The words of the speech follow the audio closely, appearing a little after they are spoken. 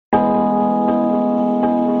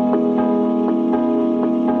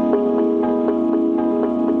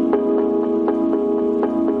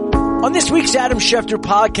week's Adam Schefter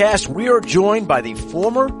podcast, we are joined by the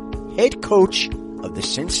former head coach of the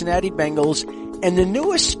Cincinnati Bengals and the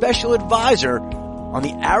newest special advisor on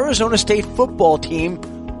the Arizona State football team,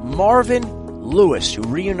 Marvin Lewis, who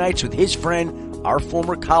reunites with his friend, our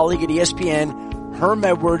former colleague at ESPN, Herm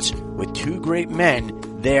Edwards, with two great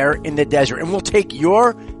men there in the desert. And we'll take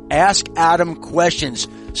your Ask Adam questions.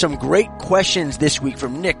 Some great questions this week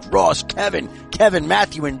from Nick, Ross, Kevin,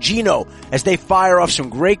 Matthew, and Gino as they fire off some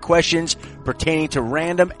great questions pertaining to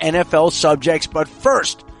random NFL subjects. But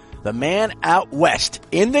first, the man out west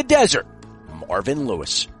in the desert, Marvin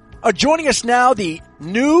Lewis. Joining us now, the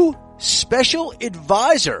new special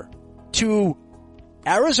advisor to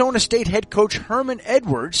Arizona State head coach Herm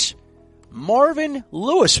Edwards, Marvin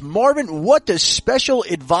Lewis. Marvin, what does special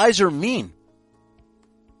advisor mean?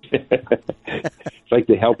 It's like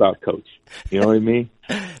the help out coach. You know what I mean?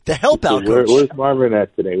 The help out coach. Where's Marvin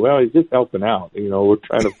at today? Well, he's just helping out. You know, we're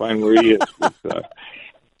trying to find where he is.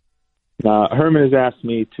 Herman has asked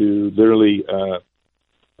me to literally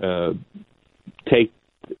take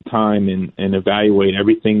time and evaluate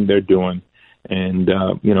everything they're doing and,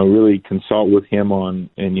 really consult with him on,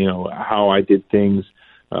 how I did things,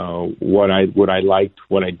 what I liked,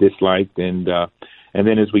 what I disliked. And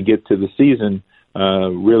then as we get to the season,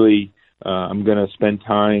 I'm going to spend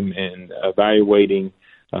time in evaluating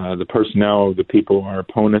the personnel of the people, our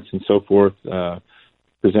opponents, and so forth.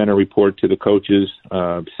 Present a report to the coaches,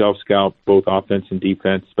 self-scout both offense and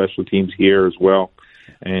defense, special teams here as well,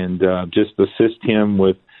 and just assist him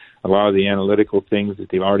with a lot of the analytical things that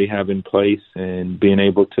they already have in place, and being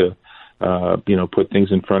able to, put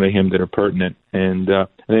things in front of him that are pertinent, and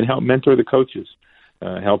then help mentor the coaches,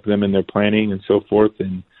 help them in their planning and so forth,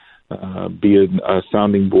 and be a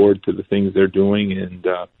sounding board to the things they're doing, and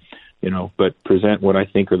but present what I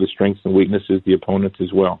think are the strengths and weaknesses of the opponents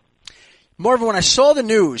as well. Marvin, when I saw the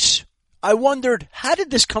news, I wondered, how did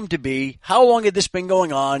this come to be? How long had this been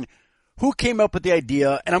going on? Who came up with the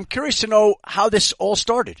idea? And I'm curious to know how this all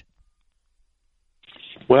started.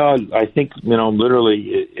 Well, I think,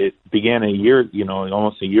 literally it began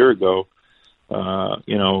almost a year ago,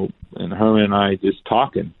 and Herman and I just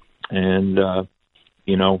talking. And,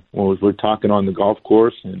 we're talking on the golf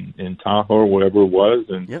course in Tahoe or wherever it was.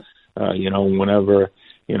 And, yep. Whenever,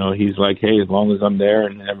 he's like, hey, as long as I'm there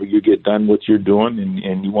and whenever you get done what you're doing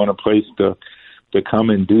and you want a place to come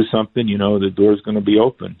and do something, the door's going to be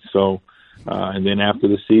open. So, and then after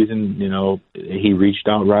the season, he reached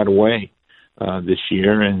out right away this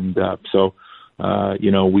year. And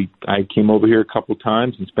I came over here a couple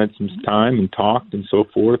times and spent some time and talked and so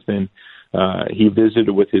forth. And he visited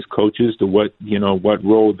with his coaches to what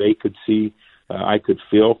role they could see I could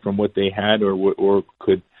fill from what they had or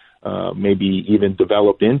could maybe even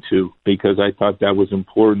develop into, because I thought that was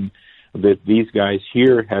important, that these guys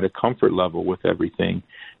here had a comfort level with everything.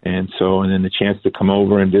 And then the chance to come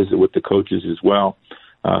over and visit with the coaches as well.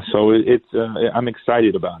 I'm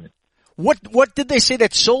excited about it. What did they say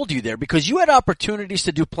that sold you there? Because you had opportunities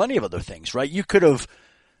to do plenty of other things, right? You could have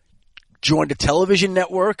joined a television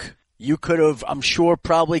network. You could have, I'm sure,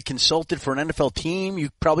 probably consulted for an NFL team. You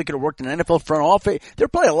probably could have worked in an NFL front office. There are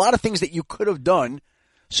probably a lot of things that you could have done.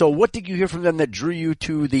 So what did you hear from them that drew you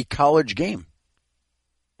to the college game?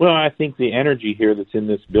 Well, I think the energy here that's in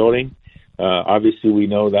this building, obviously we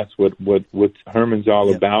know that's what Herman's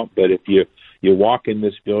all about. But if you walk in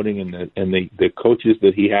this building and the coaches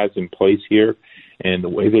that he has in place here and the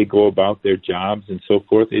way they go about their jobs and so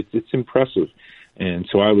forth, it's impressive. And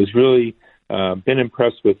so I was really been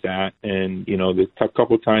impressed with that. And, the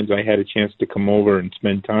couple times I had a chance to come over and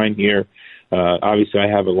spend time here, obviously I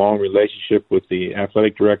have a long relationship with the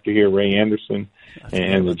athletic director here, Ray Anderson,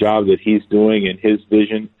 and the job that he's doing and his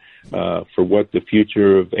vision for what the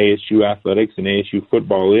future of ASU athletics and ASU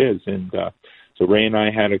football is. And so Ray and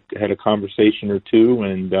I had a conversation or two,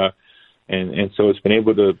 and so it's been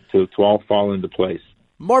able to all fall into place.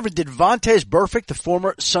 Marvin, did Vontaze Burfict, the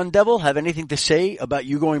former Sun Devil, have anything to say about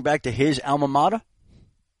you going back to his alma mater?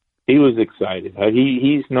 He was excited.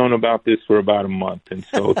 He's known about this for about a month, and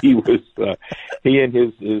so he and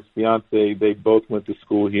his fiance, they both went to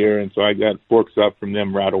school here, and so I got forks up from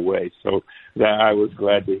them right away. So that I was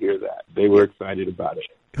glad to hear that. They were excited about it.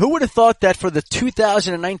 Who would have thought that for the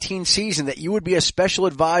 2019 season that you would be a special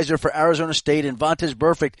advisor for Arizona State and Vontaze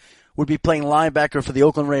Burfict would be playing linebacker for the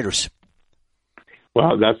Oakland Raiders?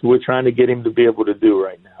 Well, that's what we're trying to get him to be able to do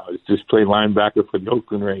right now, is just play linebacker for the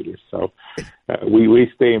Oakland Raiders. So we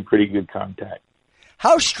stay in pretty good contact.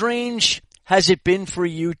 How strange has it been for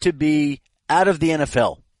you to be out of the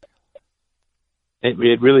NFL? It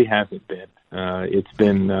really hasn't been. It's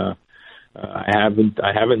been I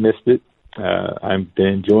haven't missed it. I've been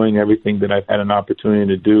enjoying everything that I've had an opportunity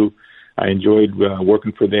to do. I enjoyed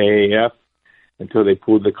working for the AAF until they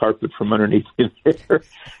pulled the carpet from underneath me there.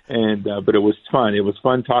 But it was fun. It was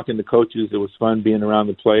fun talking to coaches. It was fun being around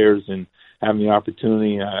the players and having the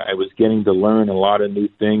opportunity. I was getting to learn a lot of new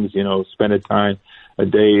things, spend a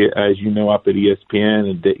day, as you know, up at ESPN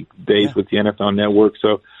and days with the NFL Network.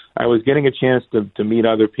 So I was getting a chance to meet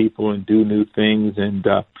other people and do new things.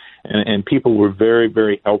 And people were very,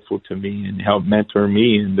 very helpful to me and helped mentor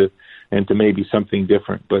me into maybe something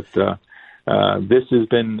different. But this has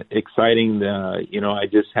been exciting. I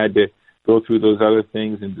just had to go through those other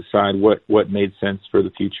things and decide what made sense for the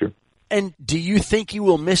future. And do you think you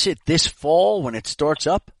will miss it this fall when it starts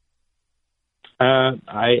up?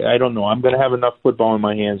 I don't know. I'm going to have enough football in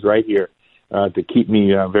my hands right here to keep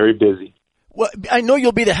me very busy. Well, I know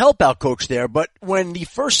you'll be the help-out coach there, but when the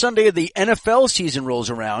first Sunday of the NFL season rolls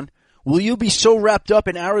around, will you be so wrapped up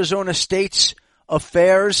in Arizona State's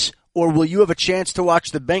affairs, or will you have a chance to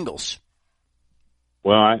watch the Bengals?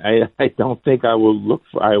 Well, I don't think I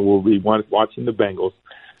will be watching the Bengals.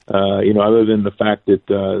 Other than the fact that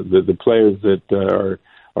the players that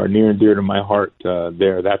are near and dear to my heart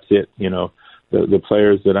there, that's it. The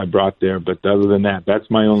players that I brought there. But other than that, that's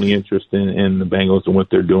my only interest in the Bengals and what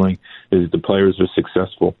they're doing is the players are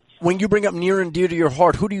successful. When you bring up near and dear to your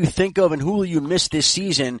heart, who do you think of and who will you miss this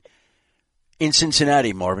season in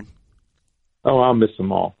Cincinnati, Marvin? Oh, I'll miss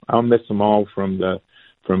them all. I'll miss them all from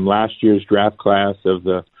last year's draft class of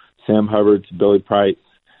the Sam Hubbards, Billy Price,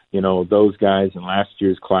 those guys in last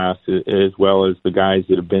year's class, as well as the guys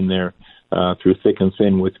that have been there through thick and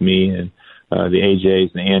thin with me, and the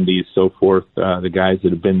AJs, the Andys, so forth, the guys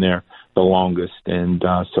that have been there the longest. And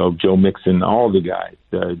so Joe Mixon, all the guys,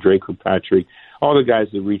 Drake Kirkpatrick, all the guys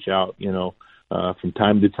that reach out, from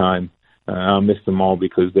time to time. I'll miss them all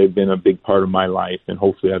because they've been a big part of my life, and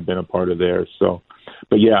hopefully I've been a part of theirs. So,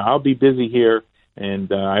 but yeah, I'll be busy here,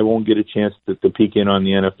 and I won't get a chance to peek in on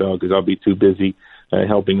the NFL because I'll be too busy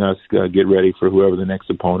helping us get ready for whoever the next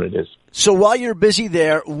opponent is. So while you're busy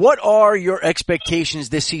there, what are your expectations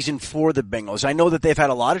this season for the Bengals? I know that they've had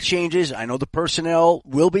a lot of changes. I know the personnel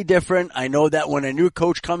will be different. I know that when a new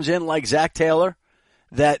coach comes in like Zach Taylor,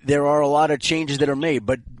 that there are a lot of changes that are made.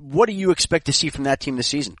 But what do you expect to see from that team this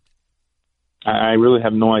season? I really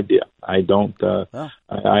have no idea. I don't.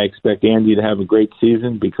 I expect Andy to have a great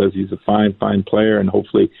season because he's a fine player, and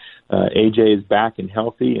hopefully AJ is back and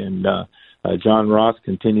healthy, and John Ross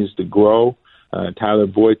continues to grow. Tyler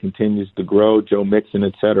Boyd continues to grow. Joe Mixon,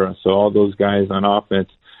 et cetera. So all those guys on offense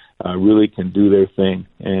really can do their thing.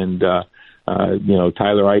 And Tyler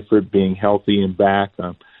Eifert being healthy and back,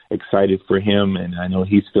 I'm excited for him, and I know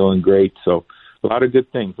he's feeling great. So a lot of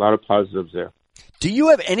good things, a lot of positives there. Do you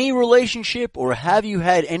have any relationship or have you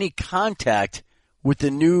had any contact with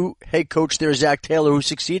the new head coach there, Zach Taylor, who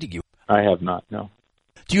succeeded you? I have not, no.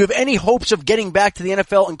 Do you have any hopes of getting back to the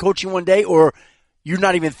NFL and coaching one day, or you're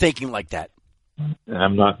not even thinking like that?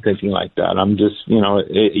 I'm not thinking like that. I'm just,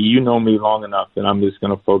 you know me long enough that I'm just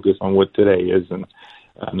going to focus on what today is and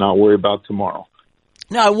not worry about tomorrow.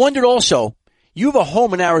 Now, I wondered also, you have a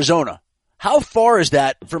home in Arizona. How far is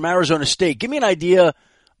that from Arizona State? Give me an idea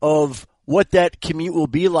of what that commute will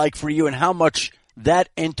be like for you and how much that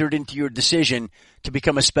entered into your decision to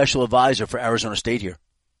become a special advisor for Arizona State here.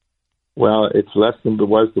 Well, it's less than it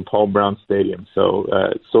was the Paul Brown Stadium, so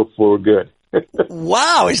far we're good.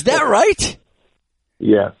 Wow, is that right?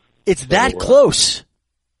 Yes. It's that close.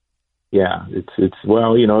 Yeah, it's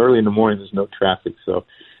early in the morning there's no traffic, so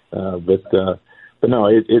but no,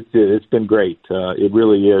 it's been great. It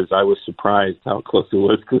really is. I was surprised how close it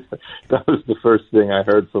was because that was the first thing I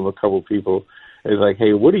heard from a couple people. It's like,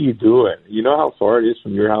 hey, what are you doing? You know how far it is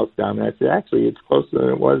from your house down there? I said, actually, it's closer than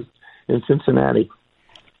it was in Cincinnati.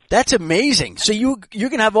 That's amazing. So you're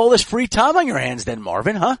going to have all this free time on your hands then,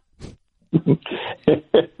 Marvin, huh?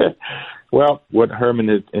 Well, what Herman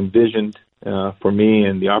has envisioned for me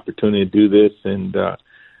and the opportunity to do this, and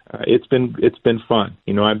it's been fun.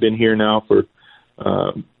 I've been here now for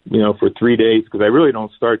 3 days because I really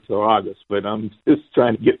don't start till August, but I'm just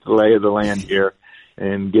trying to get the lay of the land here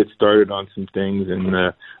and get started on some things and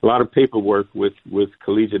a lot of paperwork with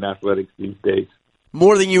collegiate athletics these days.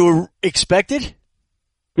 More than you expected?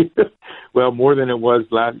 Well, more than it was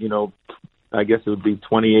last, I guess it would be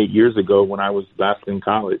 28 years ago when I was last in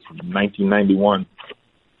college, 1991.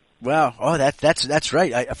 Wow. Oh, that's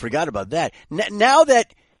right. I forgot about that. Now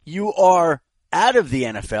that you are out of the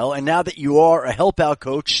NFL and now that you are a help-out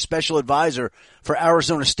coach, special advisor for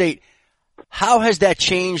Arizona State, how has that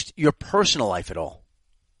changed your personal life at all?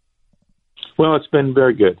 Well, it's been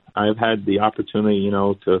very good. I've had the opportunity,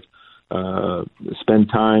 to spend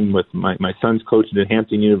time with my son's coaching at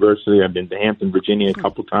Hampton University. I've been to Hampton, Virginia a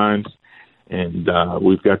couple times, and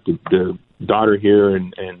we've got the daughter here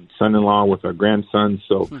and son-in-law with our grandson.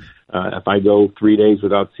 So if I go 3 days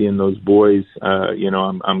without seeing those boys,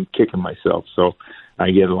 I'm kicking myself. So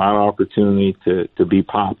I get a lot of opportunity to be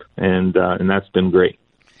Pop, and that's been great.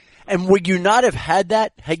 And would you not have had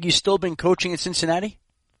that had you still been coaching in Cincinnati?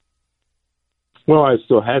 Well, I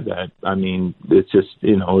still had that. I mean, it's just,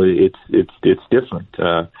 it's different,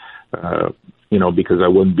 because I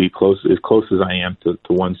wouldn't be as close as I am to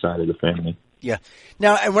one side of the family. Yeah.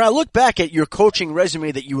 Now, and when I look back at your coaching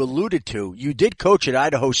resume that you alluded to, you did coach at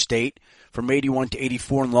Idaho State from 81 to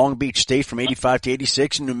 84 and Long Beach State from 85 to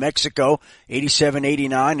 86 in New Mexico, 87,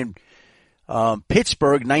 89, and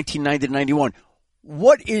Pittsburgh, 1990 to 91.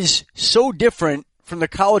 What is so different from the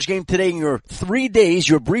college game today in your 3 days,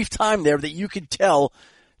 your brief time there, that you could tell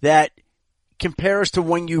that compares to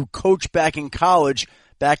when you coached back in college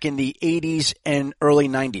back in the 80s and early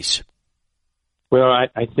 90s? Well,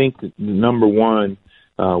 I think number one,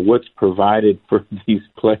 what's provided for these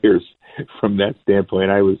players from that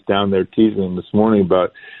standpoint. I was down there teasing them this morning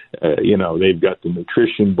about, they've got the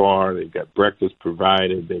nutrition bar, they've got breakfast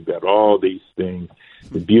provided, they've got all these things,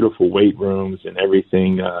 the beautiful weight rooms and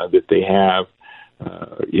everything that they have.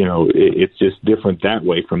 It's just different that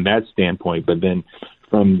way from that standpoint. But then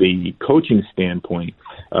from the coaching standpoint,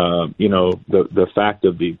 the fact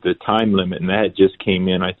of the time limit, and that just came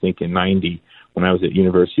in, I think, in 90 when I was at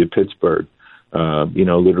University of Pittsburgh.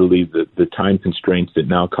 Literally the time constraints that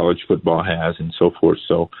now college football has and so forth.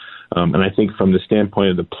 So, and I think from the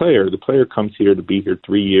standpoint of the player comes here to be here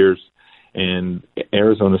 3 years, and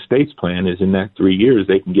Arizona State's plan is in that 3 years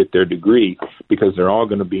they can get their degree because they're all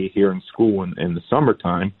going to be here in school in the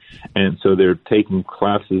summertime. And so they're taking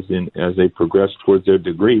classes as they progress towards their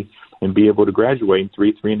degree and be able to graduate in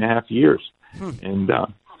 3.5 years. And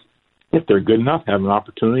if they're good enough, have an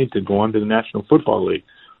opportunity to go on to the National Football League,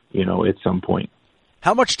 at some point.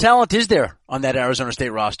 How much talent is there on that Arizona State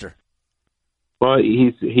roster? Well,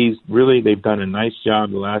 he's really, they've done a nice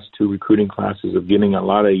job the last two recruiting classes of getting a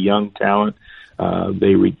lot of young talent.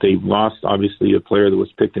 They've lost, obviously, a player that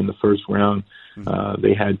was picked in the first round.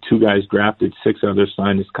 They had two guys drafted, 6 others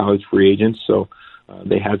signed as college free agents. So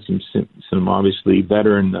they had some obviously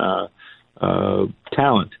veteran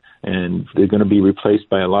talent, and they're going to be replaced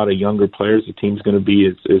by a lot of younger players. The team's going to be,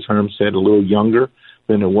 as Herm said, a little younger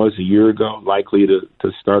than it was a year ago, likely to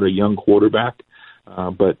start a young quarterback.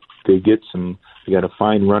 But they got a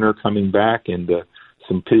fine runner coming back, and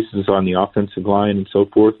some pieces on the offensive line and so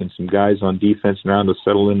forth, and some guys on defense now to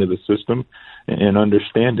settle into the system and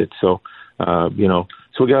understand it. So, so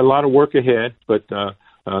we got a lot of work ahead, but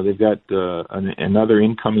they've got another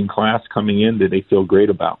incoming class coming in that they feel great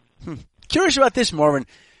about. Curious about this, Marvin.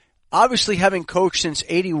 Obviously, having coached since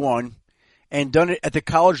 81 and done it at the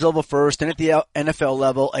college level first and at the NFL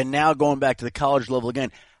level and now going back to the college level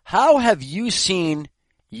again, how have you seen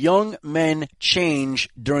young men change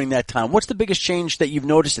during that time? What's the biggest change that you've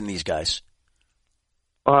noticed in these guys?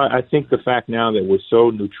 I think the fact now that we're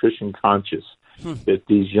so nutrition conscious, that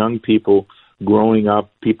these young people growing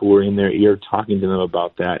up, people were in their ear talking to them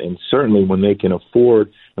about that. And certainly when they can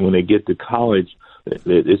afford and when they get to college,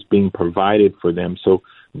 it's being provided for them. So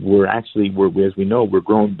we're as we know, we're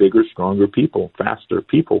growing bigger, stronger people, faster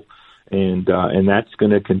people. And that's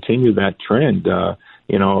going to continue that trend.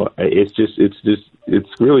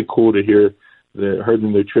 It's really cool to hear the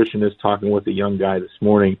nutritionist talking with a young guy this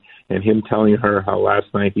morning and him telling her how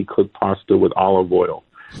last night he cooked pasta with olive oil.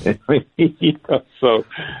 So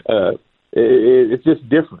it's just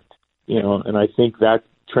different, and I think that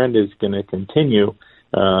trend is going to continue.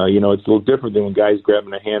 It's a little different than when guys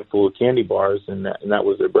grabbing a handful of candy bars and that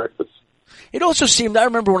was their breakfast. It also seemed, I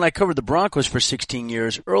remember when I covered the Broncos for 16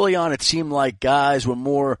 years, early on it seemed like guys were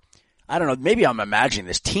more, I don't know, maybe I'm imagining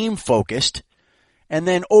this, team-focused. And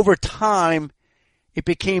then over time, it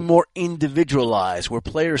became more individualized, where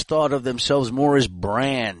players thought of themselves more as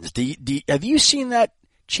brands. Have you seen that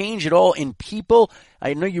change at all in people?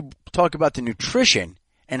 I know you talk about the nutrition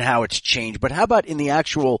and how it's changed, but how about in the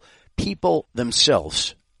actual people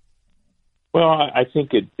themselves? Well, I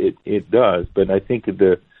think it does, but I think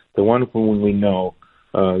the one when we know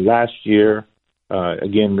last year,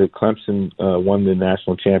 again, the Clemson won the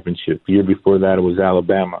national championship. The year before that, it was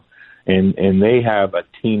Alabama, and they have a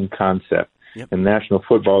team concept. Yep. And the National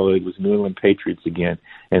Football League was New England Patriots again,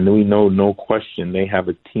 and we know, no question, they have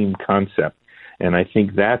a team concept. And I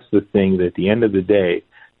think that's the thing that at the end of the day,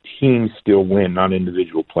 teams still win, not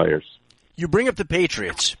individual players. You bring up the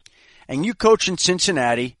Patriots, and you coached in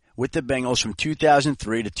Cincinnati with the Bengals from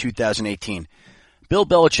 2003 to 2018. Bill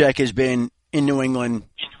Belichick has been in New England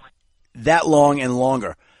that long and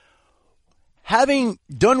longer. Having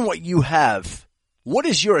done what you have, what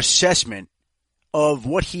is your assessment of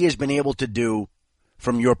what he has been able to do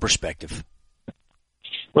from your perspective?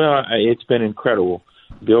 Well, it's been incredible.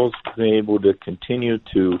 Bill's been able to continue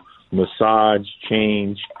to massage,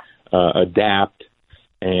 change, adapt,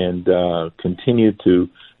 and continue to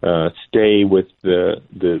stay with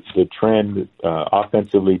the trend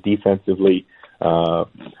offensively, defensively.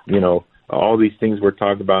 All these things we're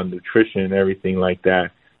talking about, nutrition and everything like that.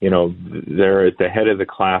 They're at the head of the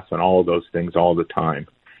class on all of those things all the time,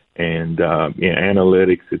 and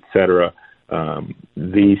analytics, etc.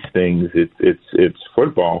 These things, it's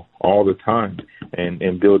football all the time,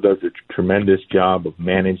 and Bill does a tremendous job of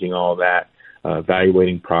managing all that,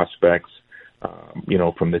 evaluating prospects.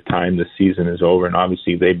 From the time the season is over, and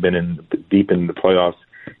obviously they've been deep in the playoffs,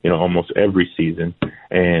 almost every season,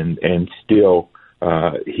 and still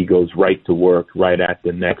he goes right to work, right at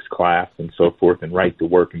the next class, and so forth, and right to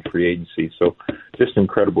work in free agency. So just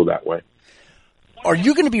incredible that way. Are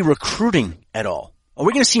you going to be recruiting at all? Are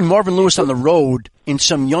we going to see Marvin Lewis on the road in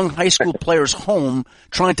some young high school player's home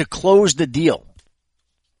trying to close the deal?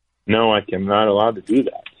 No, I am not allowed to do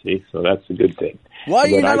that. See, so that's a good thing. Why are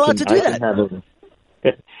you not allowed to do that?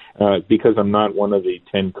 Because I'm not one of the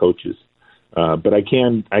 10 coaches. But I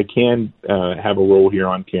can have a role here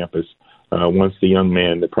on campus. Once the young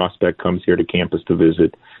man, the prospect, comes here to campus to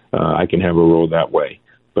visit, I can have a role that way.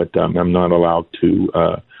 But I'm not allowed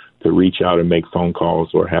to reach out and make phone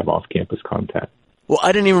calls or have off-campus contact. Well,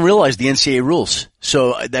 I didn't even realize the NCAA rules.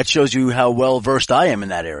 So that shows you how well-versed I am in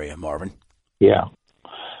that area, Marvin. Yeah.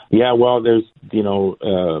 Yeah, well, there's,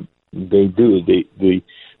 they do.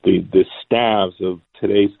 The staffs of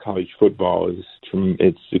today's college football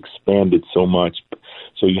it's expanded so much.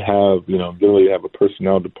 So you have, ability to have a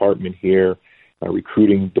personnel department here, a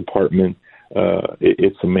recruiting department.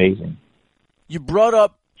 It's amazing. You brought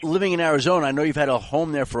up living in Arizona. I know you've had a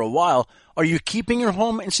home there for a while. Are you keeping your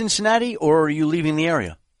home in Cincinnati, or are you leaving the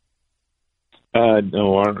area?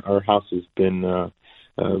 No, our house has been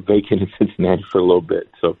vacant in Cincinnati for a little bit.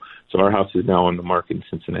 So our house is now on the market in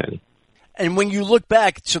Cincinnati. And when you look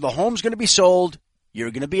back, so the home's going to be sold.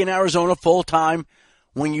 You're going to be in Arizona full time.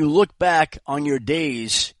 When you look back on your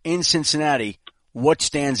days in Cincinnati, what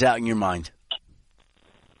stands out in your mind?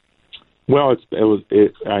 Well,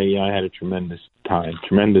 I had a tremendous time,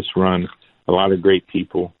 tremendous run, a lot of great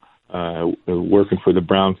people. Working for the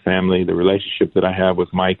Brown family, the relationship that I have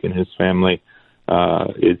with Mike and his family,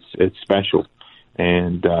 it's special.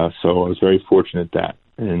 And so I was very fortunate that.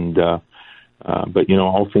 And but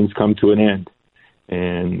all things come to an end,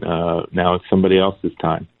 and now it's somebody else's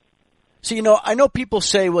time. So I know people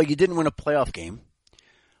say, "Well, you didn't win a playoff game,"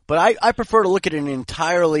 but I prefer to look at it in an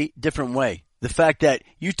entirely different way. The fact that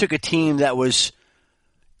you took a team that was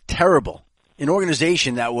terrible, an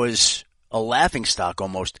organization that was a laughingstock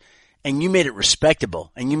almost, and you made it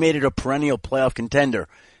respectable, and you made it a perennial playoff contender,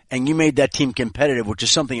 and you made that team competitive, which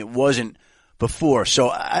is something it wasn't before.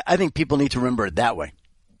 So I think people need to remember it that way.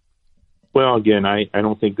 Well, again, I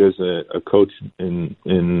don't think there's a coach in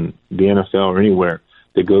the NFL or anywhere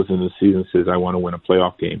that goes into the season and says, I want to win a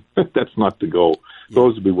playoff game. That's not the goal. The goal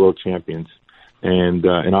is to be world champions. And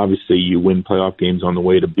obviously you win playoff games on the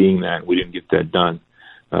way to being that. We didn't get that done.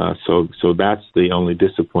 So that's the only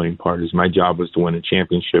disappointing part, is my job was to win a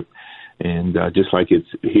championship. And just like it's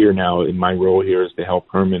here now, in my role here is to help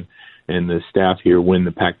Herman and the staff here win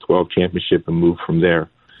the Pac-12 championship and move from there.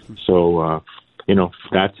 So,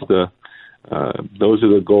 that's those are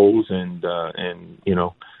the goals, and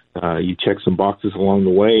you check some boxes along the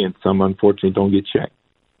way, and some unfortunately don't get checked.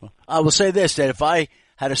 I will say this, that if I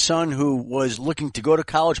had a son who was looking to go to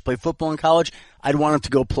college, play football in college, I'd want him to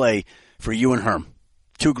go play for you and Herm.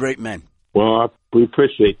 Two great men. Well, we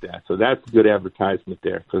appreciate that. So that's good advertisement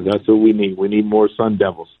there, because that's what we need. We need more Sun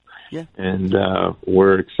Devils. Yeah. And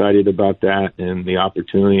we're excited about that and the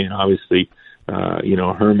opportunity. And obviously,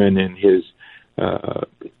 Herman and his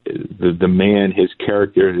the man, his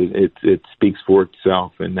character, it speaks for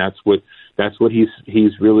itself, and that's what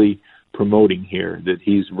he's really promoting here. That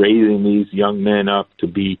he's raising these young men up to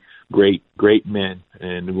be great men,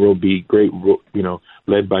 and will be great,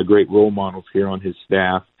 led by great role models here on his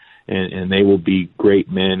staff, and they will be great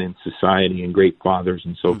men in society and great fathers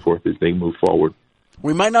and so forth as they move forward.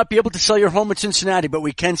 We might not be able to sell your home in Cincinnati, but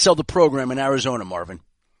we can sell the program in Arizona, Marvin.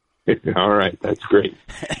 All right. That's great.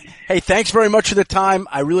 Hey, thanks very much for the time.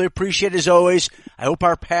 I really appreciate it as always. I hope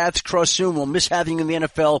our paths cross soon. We'll miss having you in the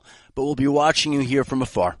NFL, but we'll be watching you here from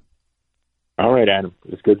afar. All right, Adam.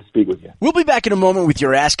 It's good to speak with you. We'll be back in a moment with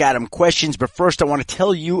your Ask Adam questions, but first I want to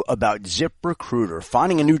tell you about ZipRecruiter.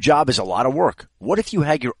 Finding a new job is a lot of work. What if you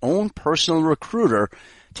had your own personal recruiter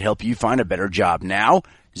to help you find a better job? Now,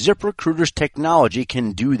 ZipRecruiter's technology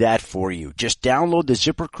can do that for you. Just download the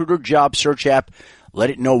ZipRecruiter job search app,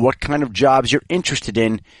 let it know what kind of jobs you're interested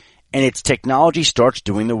in, and its technology starts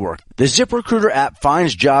doing the work. The ZipRecruiter app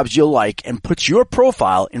finds jobs you'll like and puts your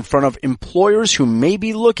profile in front of employers who may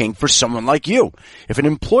be looking for someone like you. If an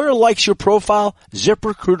employer likes your profile,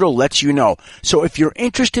 ZipRecruiter lets you know. So if you're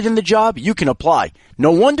interested in the job, you can apply.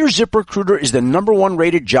 No wonder ZipRecruiter is the #1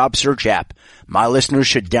 rated job search app. My listeners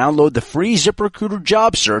should download the free ZipRecruiter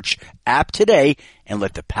job search app today and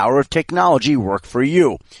let the power of technology work for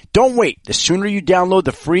you. Don't wait. The sooner you download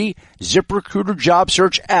the free ZipRecruiter job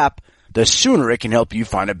search app, the sooner it can help you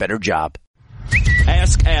find a better job.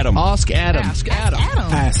 Ask Adam. Ask Adam. Ask Adam.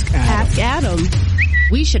 Ask Adam. Ask Adam.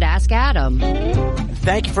 We should ask Adam.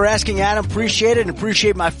 Thank you for asking, Adam. Appreciate it, and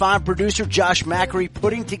appreciate my fine producer, Josh Macri,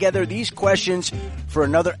 putting together these questions for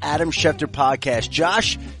another Adam Schefter podcast.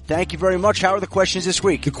 Josh, thank you very much. How are the questions this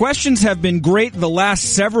week? The questions have been great the last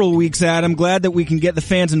several weeks, Adam. Glad that we can get the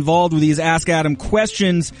fans involved with these Ask Adam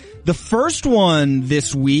questions. The first one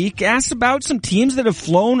this week asks about some teams that have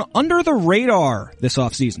flown under the radar this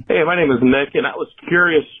offseason. Hey, my name is Nick, and I was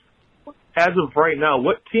curious, as of right now,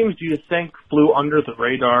 what teams do you think flew under the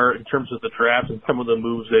radar in terms of the draft and some of the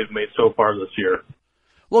moves they've made so far this year?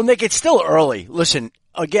 Well, Nick, it's still early. Listen,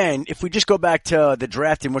 again, if we just go back to the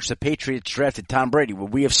draft in which the Patriots drafted Tom Brady,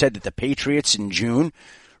 would we have said that the Patriots in June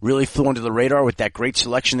really flew under the radar with that great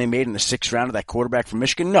selection they made in the 6th round of that quarterback from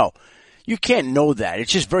Michigan? No. You can't know that.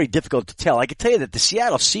 It's just very difficult to tell. I can tell you that the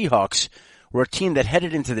Seattle Seahawks were a team that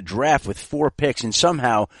headed into the draft with 4 picks and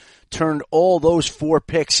somehow turned all those 4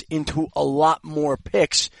 picks into a lot more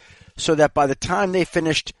picks, so that by the time they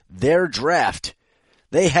finished their draft,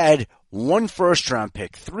 they had 1 first-round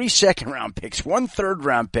pick, 3 second-round picks, 1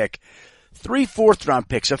 third-round pick, 3 fourth-round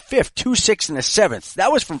picks, a 5th, 2 6th, and a 7th.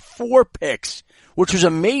 That was from 4 picks, which was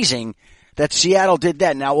amazing that Seattle did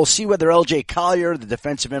that. Now, we'll see whether L.J. Collier, the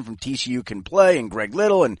defensive end from TCU, can play, and Greg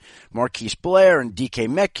Little, and Marquise Blair, and DK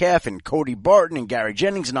Metcalf, and Cody Barton, and Gary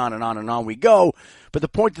Jennings, and on we go. But the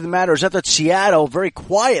point of the matter is that Seattle very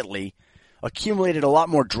quietly accumulated a lot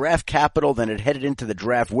more draft capital than it headed into the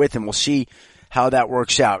draft with, and we'll see how that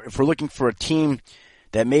works out. If we're looking for a team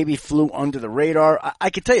that maybe flew under the radar, I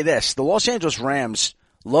can tell you this. The Los Angeles Rams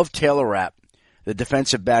love Taylor Rapp, the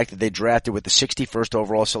defensive back that they drafted with the 61st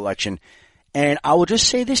overall selection. And I will just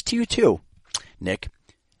say this to you too, Nick.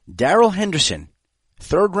 Darrell Henderson,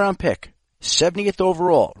 3rd-round pick, 70th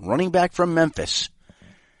overall, running back from Memphis.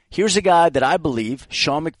 Here's a guy that I believe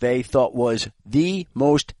Sean McVay thought was the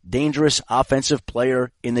most dangerous offensive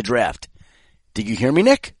player in the draft. Did you hear me,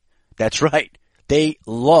 Nick? That's right. They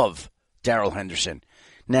love Darrell Henderson.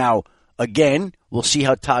 Now, again, we'll see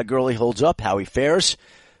how Todd Gurley holds up, how he fares.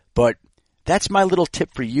 But that's my little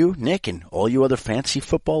tip for you, Nick, and all you other fantasy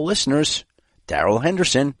football listeners. Darrell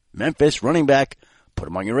Henderson, Memphis, running back. Put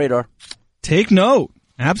him on your radar. Take note.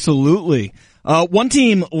 Absolutely. One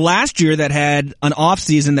team last year that had an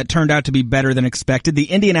offseason that turned out to be better than expected,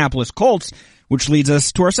 the Indianapolis Colts, which leads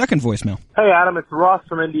us to our second voicemail. Hey, Adam, it's Ross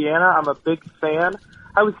from Indiana. I'm a big fan.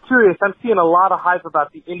 I was curious. I'm seeing a lot of hype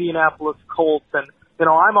about the Indianapolis Colts, and,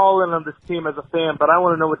 I'm all in on this team as a fan, but I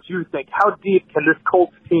want to know what you think. How deep can this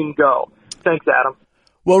Colts team go? Thanks, Adam.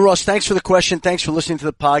 Well, Ross, thanks for the question. Thanks for listening to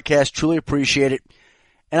the podcast. Truly appreciate it.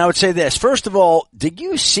 And I would say this. First of all, did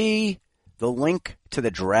you see the link to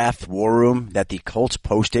the draft war room that the Colts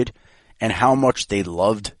posted and how much they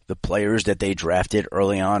loved the players that they drafted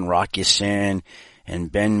early on? Rock Ya-Sin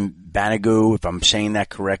and Ben Banogu, if I'm saying that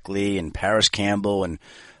correctly, and Paris Campbell and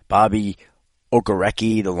Bobby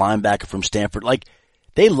Okereke, the linebacker from Stanford.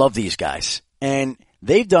 They love these guys. And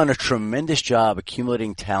they've done a tremendous job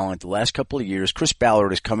accumulating talent the last couple of years. Chris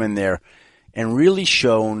Ballard has come in there and really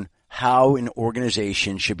shown how an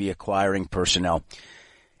organization should be acquiring personnel.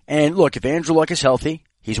 And look, if Andrew Luck is healthy,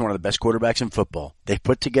 he's one of the best quarterbacks in football. They've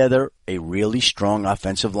put together a really strong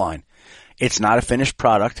offensive line. It's not a finished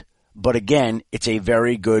product, but again, it's a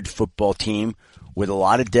very good football team with a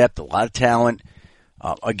lot of depth, a lot of talent.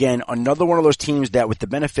 Again, another one of those teams that with the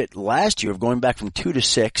benefit last year of going back from 2 to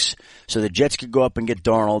 6, so the Jets could go up and get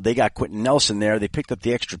Darnold. They got Quentin Nelson there. They picked up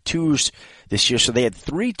the extra 2s this year, so they had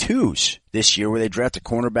 3 2s this year where they drafted a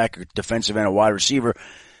cornerback, a defensive end, a wide receiver.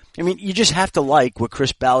 I mean, you just have to like what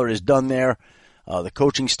Chris Ballard has done there. The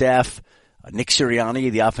coaching staff, Nick Sirianni,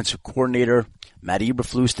 the offensive coordinator, Matt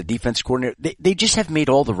Eberflus, the defense coordinator. They just have made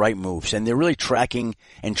all the right moves, and they're really tracking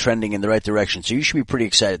and trending in the right direction. So you should be pretty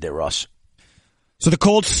excited there, Ross. So the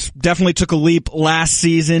Colts definitely took a leap last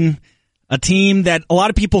season. A team that a lot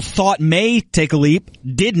of people thought may take a leap,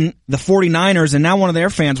 didn't, the 49ers, and now one of their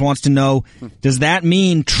fans wants to know, does that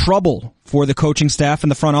mean trouble for the coaching staff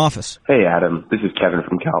and the front office? Hey, Adam. This is Kevin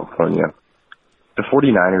from California. The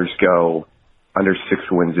 49ers go under 6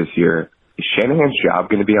 wins this year. Is Shanahan's job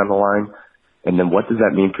going to be on the line? And then what does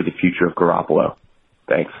that mean for the future of Garoppolo?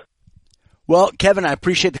 Thanks. Well, Kevin, I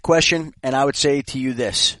appreciate the question, and I would say to you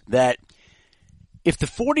this, that if the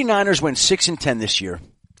 49ers went 6-10 this year,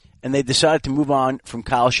 and they decided to move on from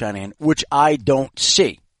Kyle Shanahan, which I don't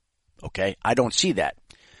see. Okay? I don't see that.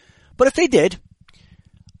 But if they did,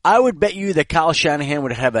 I would bet you that Kyle Shanahan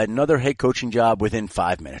would have another head coaching job within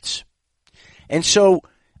 5 minutes. And so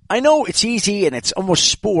I know it's easy and it's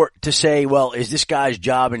almost sport to say, well, is this guy's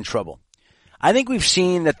job in trouble? I think we've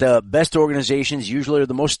seen that the best organizations usually are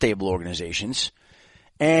the most stable organizations.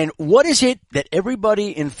 And what is it that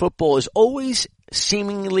everybody in football is always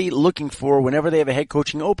seemingly looking for whenever they have a head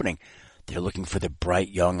coaching opening? They're looking for the bright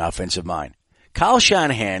young offensive mind. Kyle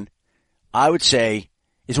Shanahan, I would say,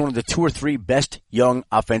 is one of the 2 or 3 best young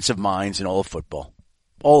offensive minds in all of football.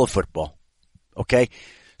 All of football. Okay?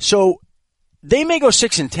 So they may go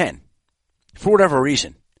 6-10 for whatever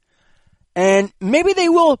reason. And maybe they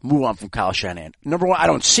will move on from Kyle Shanahan. Number one, I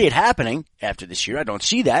don't see it happening after this year. I don't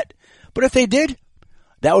see that. But if they did,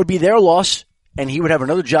 that would be their loss, and he would have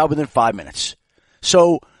another job within 5 minutes.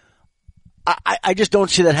 So I just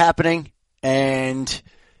don't see that happening, and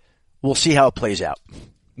we'll see how it plays out.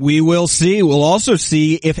 We will see. We'll also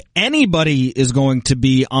see if anybody is going to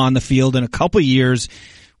be on the field in a couple of years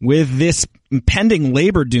with this impending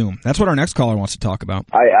labor doom. That's what our next caller wants to talk about.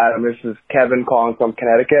 Hi, Adam. This is Kevin calling from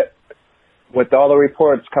Connecticut. With all the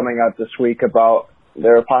reports coming out this week about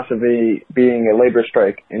there possibly being a labor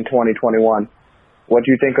strike in 2021, what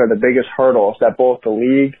do you think are the biggest hurdles that both the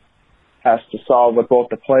league has to solve with both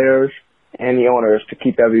the players and the owners to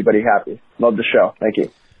keep everybody happy? Love the show. Thank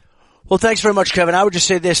you. Well, thanks very much, Kevin. I would just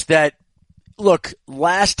say this, that, look,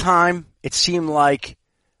 last time it seemed like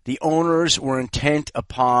the owners were intent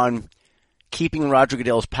upon keeping Roger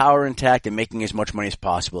Goodell's power intact and making as much money as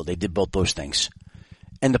possible. They did both those things.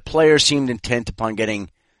 And the players seemed intent upon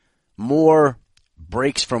getting more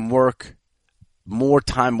breaks from work, more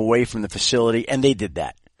time away from the facility, and they did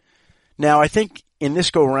that. Now, I think in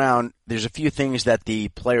this go-round, there's a few things that the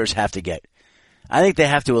players have to get. I think they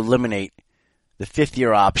have to eliminate the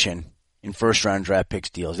 5th-year option in first-round draft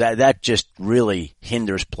picks deals. That just really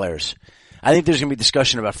hinders players. I think there's going to be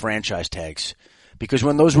discussion about franchise tags, because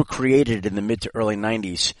when those were created in the mid to early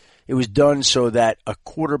 90s, it was done so that a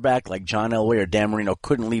quarterback like John Elway or Dan Marino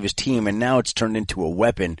couldn't leave his team, and now it's turned into a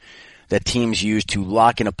weapon that teams use to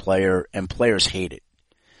lock in a player, and players hate it.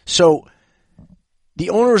 So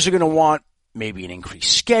the owners are going to want maybe an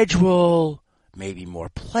increased schedule, maybe more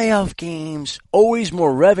playoff games, always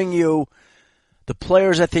more revenue. The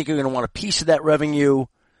players, I think, are going to want a piece of that revenue.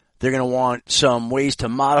 They're going to want some ways to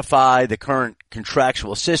modify the current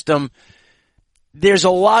contractual system. There's a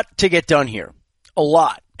lot to get done here. A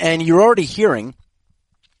lot. And you're already hearing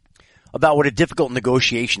about what a difficult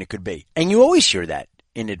negotiation it could be. And you always hear that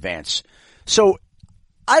in advance. So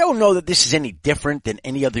I don't know that this is any different than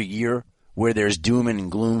any other year where there's doom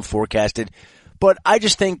and gloom forecasted. But I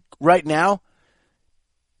just think right now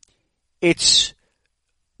I think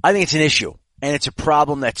it's an issue. And it's a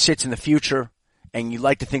problem that sits in the future. And you'd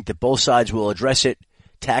like to think that both sides will address it,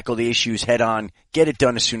 tackle the issues head on, get it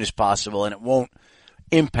done as soon as possible, and it won't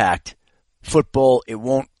impact football. It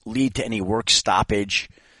won't lead to any work stoppage.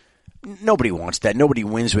 Nobody wants that. Nobody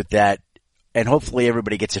wins with that. And hopefully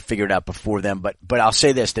everybody gets it figured out before them. But I'll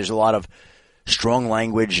say this, there's a lot of strong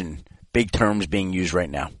language and big terms being used right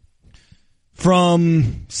now.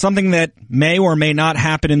 From something that may or may not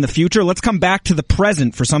happen in the future, let's come back to the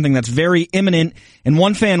present for something that's very imminent. And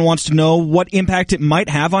one fan wants to know what impact it might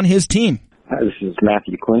have on his team. Hi, this is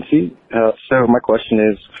Matthew Quincy. So my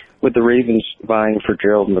question is, with the Ravens vying for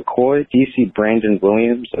Gerald McCoy, do you see Brandon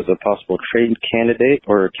Williams as a possible trade candidate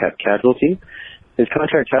or a cap casualty? His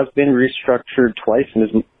contract has been restructured twice in as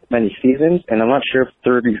many seasons, and I'm not sure if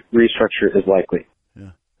third restructure is likely.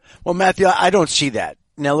 Yeah. Well, Matthew, I don't see that.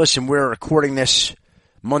 Now, listen, we're recording this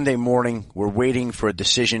Monday morning. We're waiting for a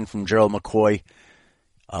decision from Gerald McCoy.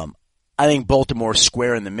 I think Baltimore's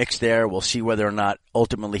square in the mix there. We'll see whether or not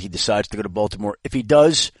ultimately he decides to go to Baltimore. If he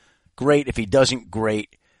does, great. If he doesn't,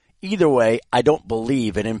 great. Either way, I don't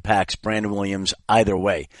believe it impacts Brandon Williams either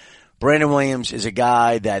way. Brandon Williams is a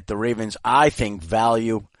guy that the Ravens, I think,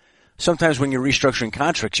 value. sometimes when you're restructuring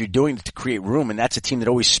contracts, you're doing it to create room, and that's a team that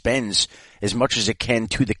always spends as much as it can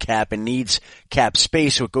to the cap and needs cap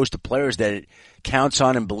space, so it goes to players that it counts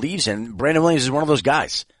on and believes in. Brandon Williams is one of those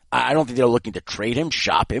guys. I don't think they're looking to trade him,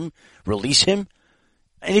 shop him, release him,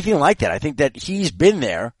 anything like that. I think that he's been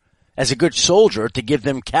there as a good soldier to give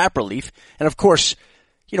them cap relief. And of course,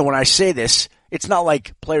 you know, when I say this, it's not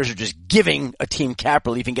like players are just giving a team cap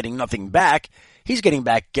relief and getting nothing back. He's getting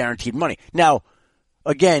back guaranteed money. Now,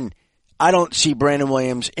 again, I don't see Brandon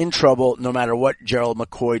Williams in trouble no matter what Gerald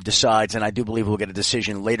McCoy decides, and I do believe we'll get a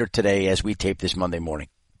decision later today as we tape this Monday morning.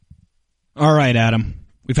 All right, Adam.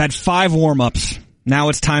 We've had 5 warm-ups. Now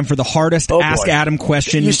it's time for the hardest Ask Adam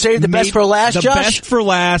question. You saved the best for last, Josh? The best for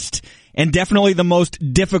last, and definitely the most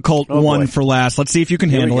difficult one for last. Let's see if you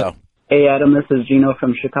can handle it. Hey, Adam, this is Gino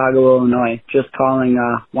from Chicago, Illinois. Just calling.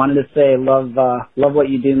 Wanted to say love what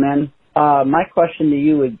you do, man. My question to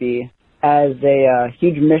you would be, as a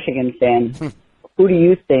huge Michigan fan, who do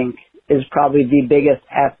you think is probably the biggest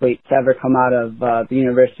athlete to ever come out of the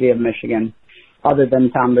University of Michigan, other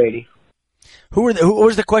than Tom Brady? Who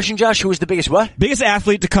was the question, Josh? Who was the biggest what? Biggest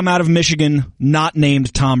athlete to come out of Michigan, not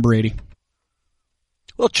named Tom Brady.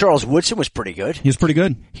 Well, Charles Woodson was pretty good. He was pretty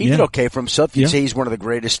good. He did okay for himself. You'd say he's one of the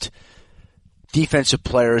greatest defensive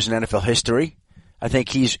players in NFL history. I think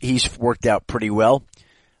he's worked out pretty well.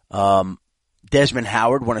 Desmond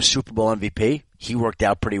Howard won a Super Bowl MVP. He worked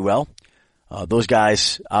out pretty well. Those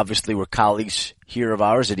guys obviously were colleagues here of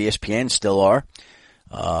ours at ESPN, still are,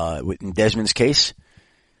 in Desmond's case.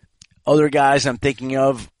 Other guys I'm thinking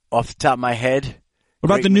of off the top of my head. What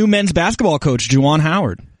about the new men's basketball coach, Juwan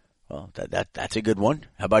Howard? Well, that's a good one.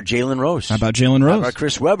 How about Jalen Rose? How about Jalen Rose? How about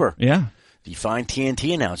Chris Webber? Yeah. The fine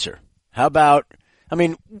TNT announcer. How about, I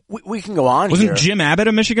mean, we can go on Wasn't here. Jim Abbott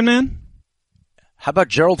a Michigan man? How about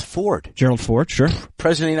Gerald Ford? Gerald Ford, sure.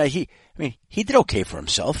 President of the United, he did okay for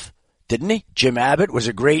himself, didn't he? Jim Abbott was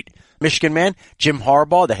a great Michigan man. Jim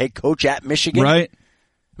Harbaugh, the head coach at Michigan. Right.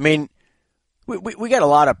 I mean, we got a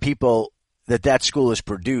lot of people that school has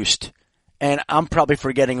produced, and I'm probably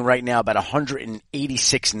forgetting right now about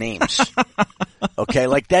 186 names. Okay,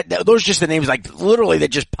 like that. Those are just the names, like literally that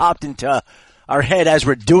just popped into our head as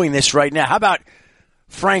we're doing this right now. How about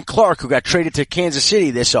Frank Clark, who got traded to Kansas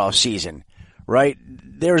City this offseason? Right?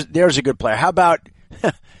 There's a good player. How about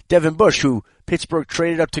Devin Bush, who Pittsburgh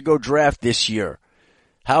traded up to go draft this year?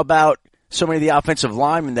 How about so many of the offensive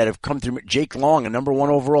linemen that have come through? Jake Long, a number 1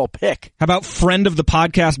 overall pick. How about friend of the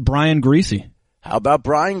podcast, Brian Greasy? How about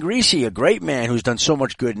Brian Greasy, a great man who's done so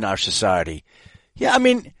much good in our society? Yeah, I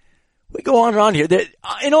mean, we go on and on here.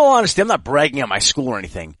 In all honesty, I'm not bragging on my school or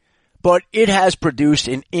anything, but it has produced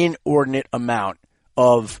an inordinate amount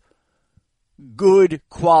of good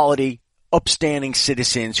quality, upstanding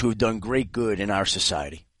citizens who have done great good in our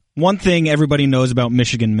society. One thing everybody knows about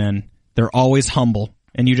Michigan men, they're always humble.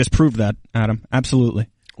 And you just proved that, Adam. Absolutely.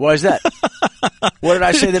 Why is that? What did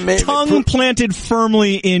I say that made tongue planted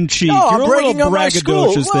firmly in cheek? No, You're I'm bragging on my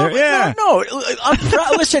school. There. Yeah. No, I'm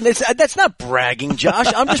proud. Listen, that's not bragging, Josh.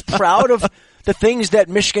 I'm just proud of the things that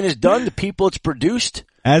Michigan has done, the people it's produced.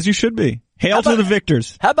 As you should be. Hail to the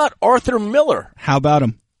victors. How about Arthur Miller? How about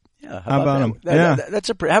him? Yeah, how about him?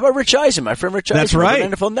 How about Rich Eisen, my friend Rich Eisen? That's right.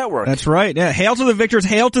 From the NFL Network. That's right. Yeah. Hail to the victors.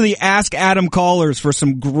 Hail to the Ask Adam callers for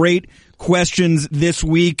some great questions this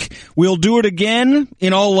week. We'll do it again,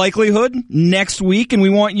 in all likelihood, next week, and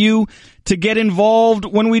we want you to get involved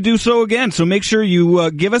when we do so again. So make sure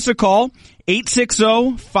you give us a call,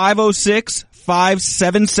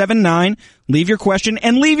 860-506-5779. Leave your question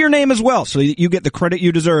and leave your name as well so that you get the credit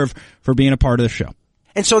you deserve for being a part of the show.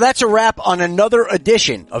 And so that's a wrap on another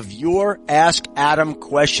edition of your Ask Adam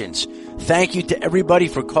questions. Thank you to everybody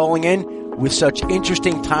for calling in with such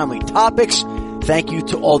interesting, timely topics. Thank you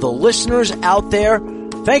to all the listeners out there.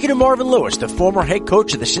 Thank you to Marvin Lewis, the former head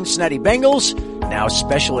coach of the Cincinnati Bengals, now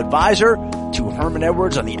special advisor to Herman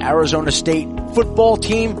Edwards on the Arizona State football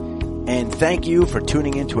team. And thank you for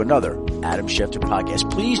tuning in to another Adam Schefter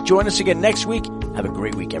podcast. Please join us again next week. Have a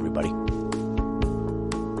great week, everybody.